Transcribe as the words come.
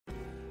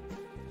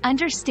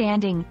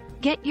Understanding,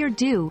 get your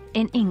due,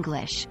 in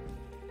English.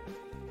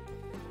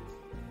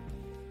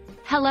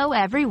 Hello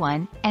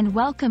everyone, and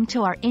welcome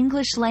to our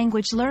English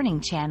language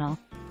learning channel.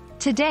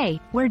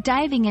 Today, we're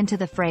diving into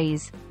the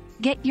phrase,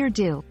 get your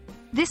due.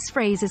 This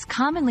phrase is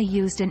commonly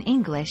used in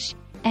English,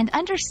 and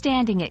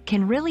understanding it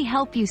can really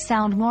help you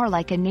sound more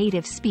like a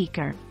native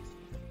speaker.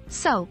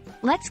 So,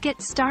 let's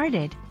get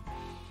started.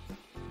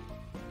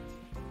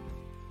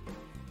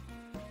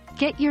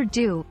 Get your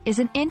due is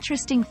an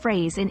interesting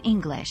phrase in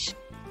English.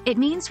 It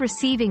means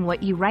receiving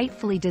what you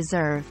rightfully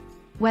deserve,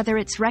 whether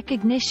it's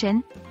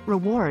recognition,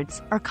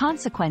 rewards, or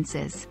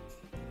consequences.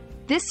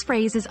 This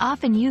phrase is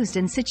often used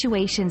in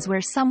situations where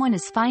someone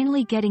is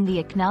finally getting the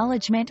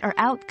acknowledgement or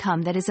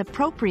outcome that is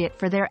appropriate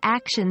for their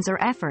actions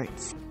or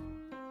efforts.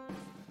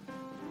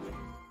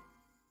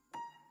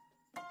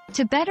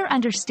 To better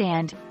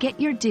understand get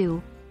your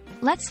due,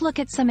 let's look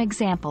at some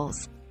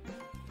examples.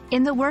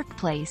 In the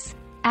workplace,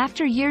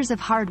 after years of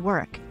hard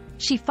work,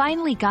 she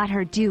finally got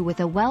her due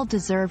with a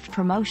well-deserved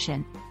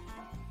promotion.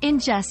 In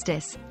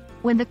justice,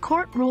 when the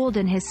court ruled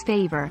in his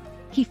favor,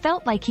 he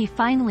felt like he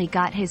finally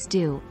got his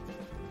due.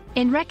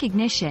 In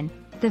recognition,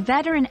 the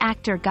veteran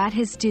actor got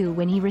his due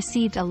when he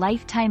received a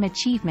Lifetime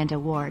Achievement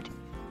Award.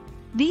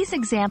 These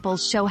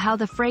examples show how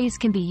the phrase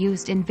can be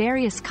used in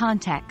various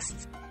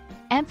contexts,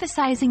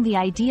 emphasizing the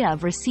idea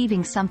of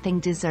receiving something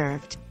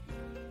deserved.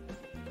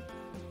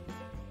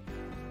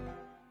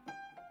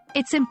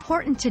 It's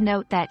important to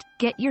note that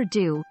get your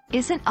due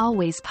isn't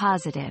always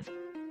positive.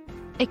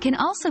 It can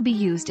also be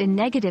used in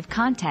negative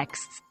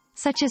contexts,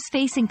 such as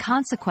facing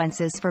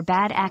consequences for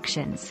bad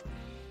actions.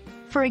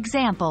 For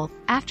example,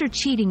 after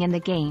cheating in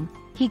the game,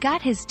 he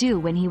got his due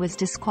when he was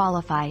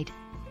disqualified.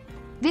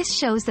 This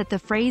shows that the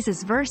phrase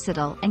is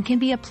versatile and can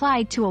be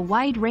applied to a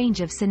wide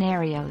range of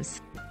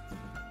scenarios.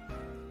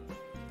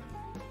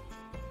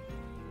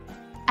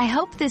 I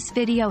hope this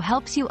video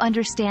helps you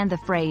understand the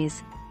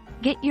phrase,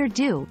 get your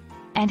due,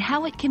 and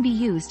how it can be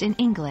used in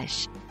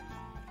English.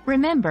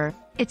 Remember,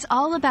 it's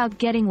all about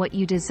getting what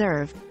you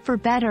deserve, for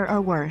better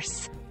or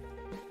worse.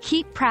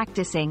 Keep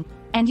practicing,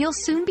 and you'll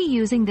soon be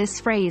using this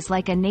phrase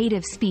like a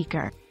native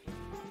speaker.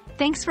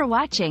 Thanks for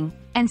watching,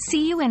 and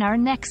see you in our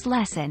next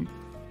lesson.